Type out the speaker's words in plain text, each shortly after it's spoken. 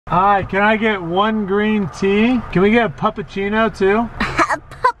Alright, can I get one green tea? Can we get a puppuccino too? A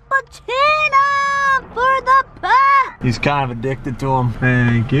puppuccino for the pup! He's kind of addicted to them.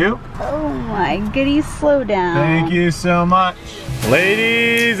 Thank you. Oh my goodie, slow down. Thank you so much.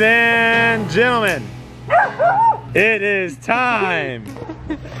 Ladies and gentlemen, it is time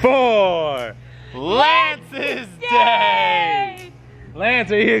for Lance's Day!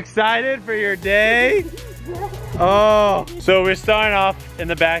 Lance, are you excited for your day? Oh, so we're starting off in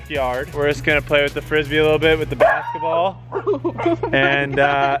the backyard. We're just gonna play with the Frisbee a little bit with the basketball. And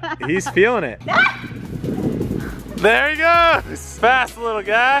he's feeling it. There he goes! Fast little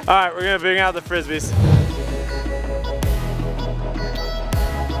guy. All right, we're gonna bring out the Frisbees.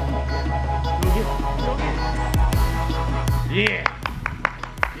 Yeah.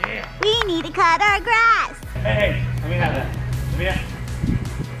 Yeah. We need to cut our grass. Hey, let me have that. Let me have.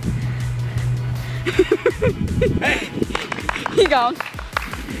 Hey! He gone.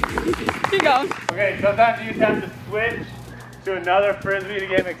 He gone. Okay, sometimes you just have to switch to another Frisbee to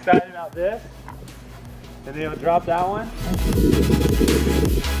get him excited about this. And then he'll drop that one.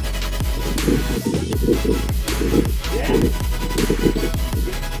 Yeah.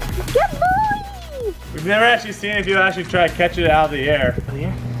 Good boy! We've never actually seen if you actually try to catch it out of the air. Out of the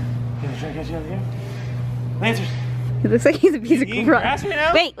air? You gonna try to catch it out of the air? Lancers! He looks like he's a piece of grass right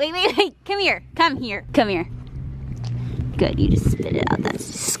now? Wait. Come here. Come here. Good, you just spit it out. That's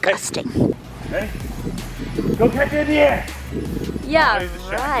disgusting. Ready? Go catch it in the air! Yeah,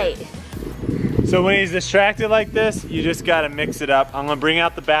 right. So when he's distracted like this, you just gotta mix it up. I'm gonna bring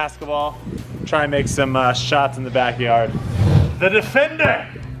out the basketball, try and make some shots in the backyard. The defender!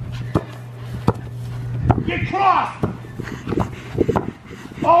 Get crossed!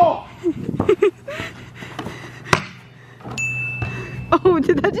 Oh! Oh,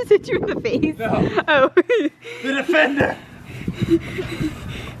 did that just hit you in the face? No. Oh. The defender!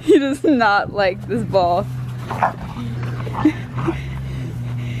 He does not like this ball.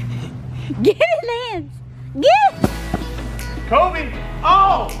 Get it, Lance! Get it! Kobe!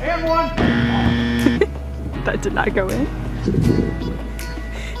 Oh! And one! That did not go in.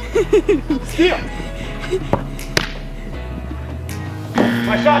 Steal!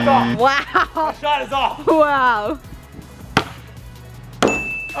 My shot's off! Wow! My shot is off! Wow!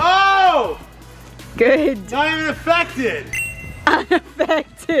 Oh! Good. Not even affected!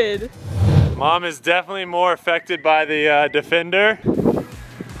 Unaffected. Mom is definitely more affected by the defender.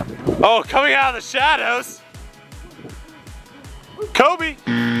 Oh, coming out of the shadows! Kobe!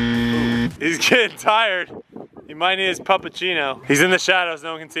 He's getting tired. He might need his puppuccino. He's in the shadows,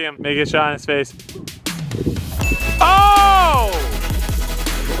 no one can see him. Make a shot in his face. Oh!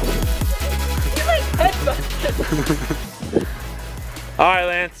 You like headbutted. All right,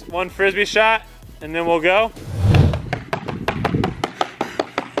 Lance, one Frisbee shot, and then we'll go.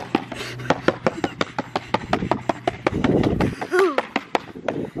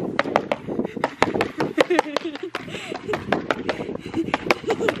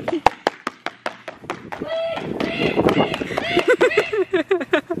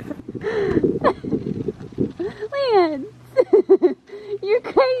 Lance! You're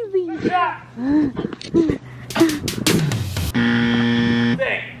crazy!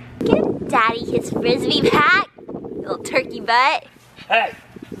 Give Daddy his Frisbee back, little turkey butt. Hey!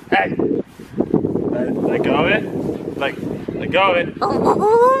 Let go of it. Let go of it.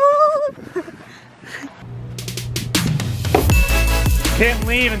 Oh. Can't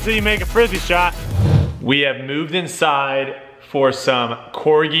leave until you make a Frisbee shot. We have moved inside for some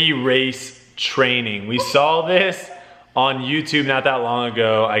Corgi race training. We saw this on YouTube not that long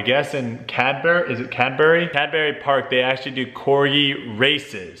ago. I guess in Cadbury, is it Cadbury? Cadbury Park, they actually do Corgi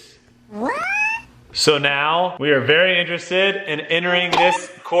races. What? So now we are very interested in entering this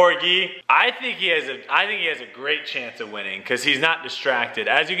Corgi. I think he has a great chance of winning because he's not distracted.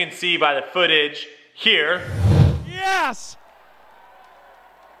 As you can see by the footage here. Yes!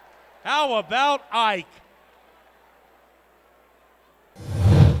 How about Ike?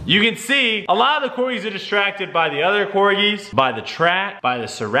 You can see a lot of the Corgis are distracted by the other Corgis, by the track, by the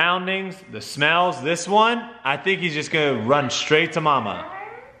surroundings, the smells. This one, I think he's just gonna run straight to mama.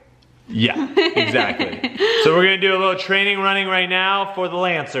 Yeah, exactly. So we're gonna do a little training running right now for the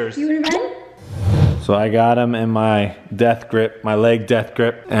Lancers. You wanna run? So I got him in my death grip, my leg death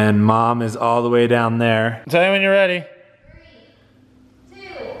grip, and Mom is all the way down there. Tell me when you're ready. 3, 2,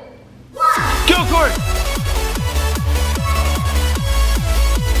 1. Go, Cord!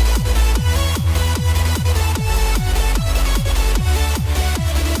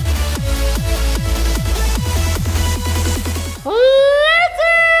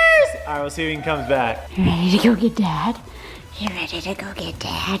 Alright, we'll see if he comes back. You ready to go get Dad? You ready to go get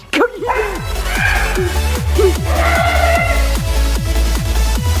Dad? Come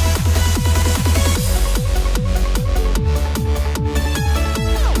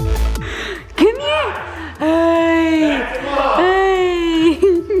here! Hey! Hey!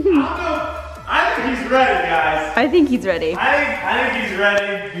 I think he's ready, guys. I think he's ready. I think he's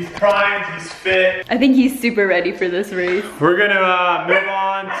ready. He's primed. He's fit. I think he's super ready for this race. We're gonna move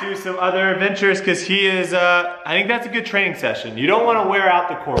on to some other adventures because he is. I think that's a good training session. You don't want to wear out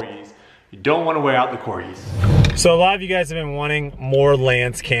the corgis. You don't want to wear out the corgis. So a lot of you guys have been wanting more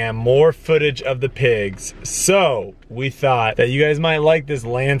Lance cam, more footage of the pigs. So we thought that you guys might like this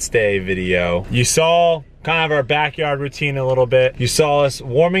Lance Day video. You saw kind of our backyard routine a little bit. You saw us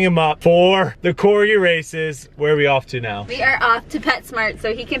warming him up for the corgi races. Where are we off to now? We are off to PetSmart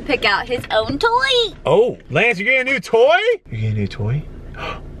so he can pick out his own toy. Oh, Lance, you're getting a new toy? You getting a new toy?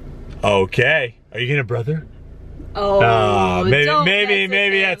 Okay. Are you getting a brother? Oh,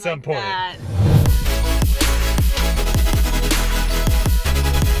 maybe at some point. That.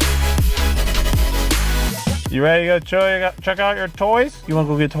 You ready to go check out your toys? You want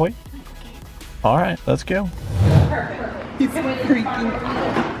to go get a toy? All right, let's go. He's freaking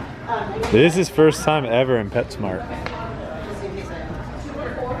out. This is his first time ever in PetSmart.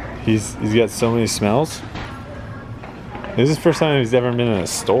 He's got so many smells. This is the first time he's ever been in a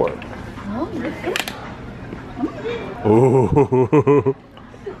store. Ooh.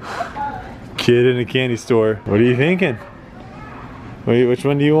 Kid in a candy store. What are you thinking? Wait, which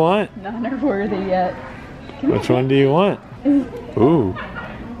one do you want? None are worthy yet. Which one do you want? Ooh.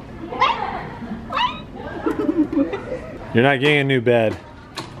 You're not getting a new bed.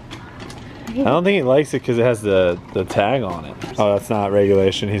 I don't think he likes it because it has the tag on it. Oh, that's not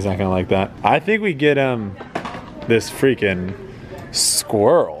regulation. He's not gonna like that. I think we get him this freaking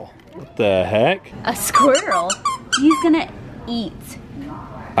squirrel. What the heck? A squirrel? He's gonna eat.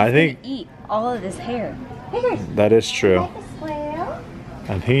 I think Eat all of his hair. that is true.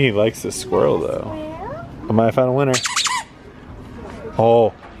 I think he likes the squirrel though. I might have found a winner.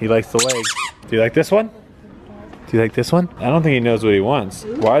 Oh, he likes the legs. Do you like this one? Do you like this one? I don't think he knows what he wants.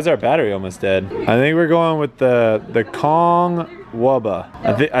 Why is our battery almost dead? I think we're going with the Kong Wubba.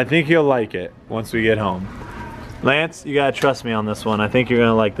 I think he'll like it once we get home. Lance, you gotta trust me on this one. I think you're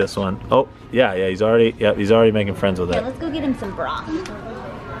gonna like this one. Oh, yeah, he's already making friends with Yeah, it. let's go get him some broth.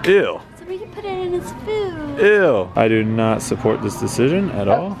 Ew. So we can put it in his food. Ew. I do not support this decision at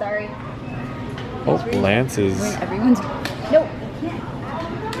all. Oh, sorry. Oh, Lance is... Everyone's... Nope, you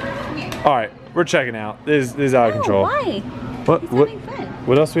can't. All right, we're checking out. This is out of control. Why? What? He's having fun.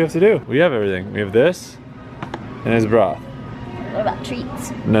 What else do we have to do? We have everything. We have this and his broth. What about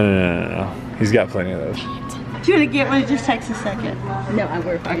treats? No. He's got plenty of those. Do you want to get one? It just takes a second. No,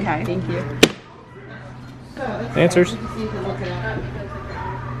 we're fine. Okay, thank you. Answers.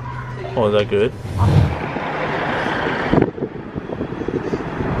 Oh, is that good?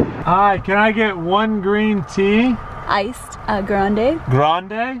 Hi, can I get one green tea? Iced grande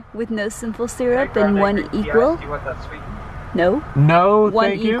Grande? with no simple syrup and one equal. Do you want that sweet? No. No, One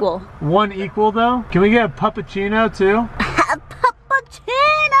thank you. equal. One equal though? Can we get a puppuccino too? A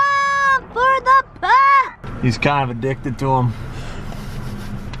puppuccino for the pup! He's kind of addicted to them.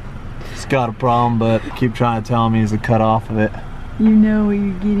 He's got a problem, but keep trying to tell him he's a cut off of it. You know what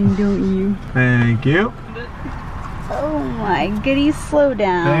you're getting, don't you? Thank you. Oh my goodies, slow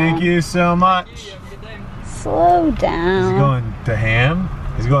down. Thank you so much. Slow down. He's going to ham?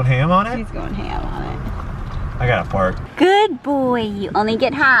 He's going ham on it? He's going ham on it. I gotta park. Good boy. You only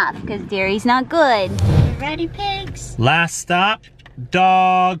get half because dairy's not good. You ready, pigs? Last stop,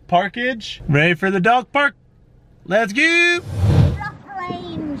 dog parkage. Ready for the dog park? Let's go. Rough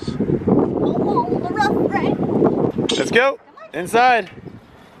range. Oh, the rough range. Let's go. Inside.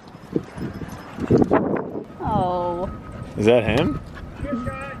 Oh. Is that him?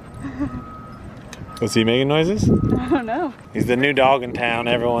 Was he making noises? I don't know. He's the new dog in town.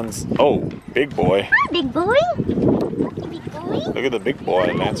 Everyone's, oh, big boy. Hi, big boy. Hi, big boy. Look at the big boy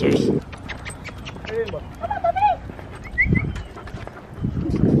Lancers.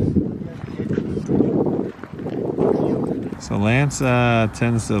 So Lance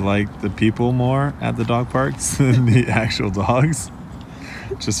tends to like the people more at the dog parks than the actual dogs.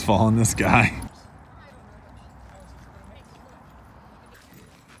 Just following this guy.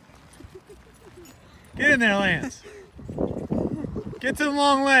 Get in there, Lance. Get to the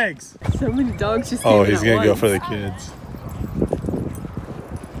long legs. So many dogs just Oh, came he's at gonna go once. for the kids.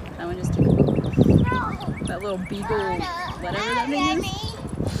 That one just took that little beagle, whatever that thing is.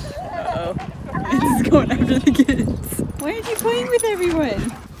 Uh-oh. It's going after the kids. Why aren't you playing with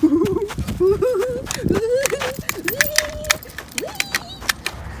everyone?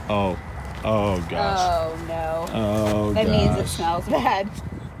 Oh. Oh gosh. Oh no. Oh That gosh. means it smells bad.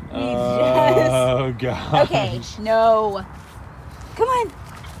 Oh gosh. Okay, no. Come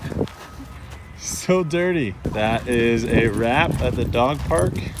on. So dirty. That is a wrap at the dog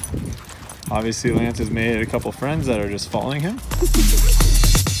park. Obviously Lance has made a couple friends that are just following him.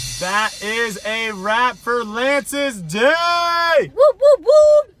 That is a wrap for Lance's day! Whoop, whoop,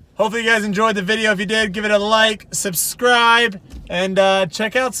 whoop. Hopefully you guys enjoyed the video. If you did, give it a like, subscribe, and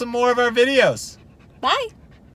check out some more of our videos. Bye.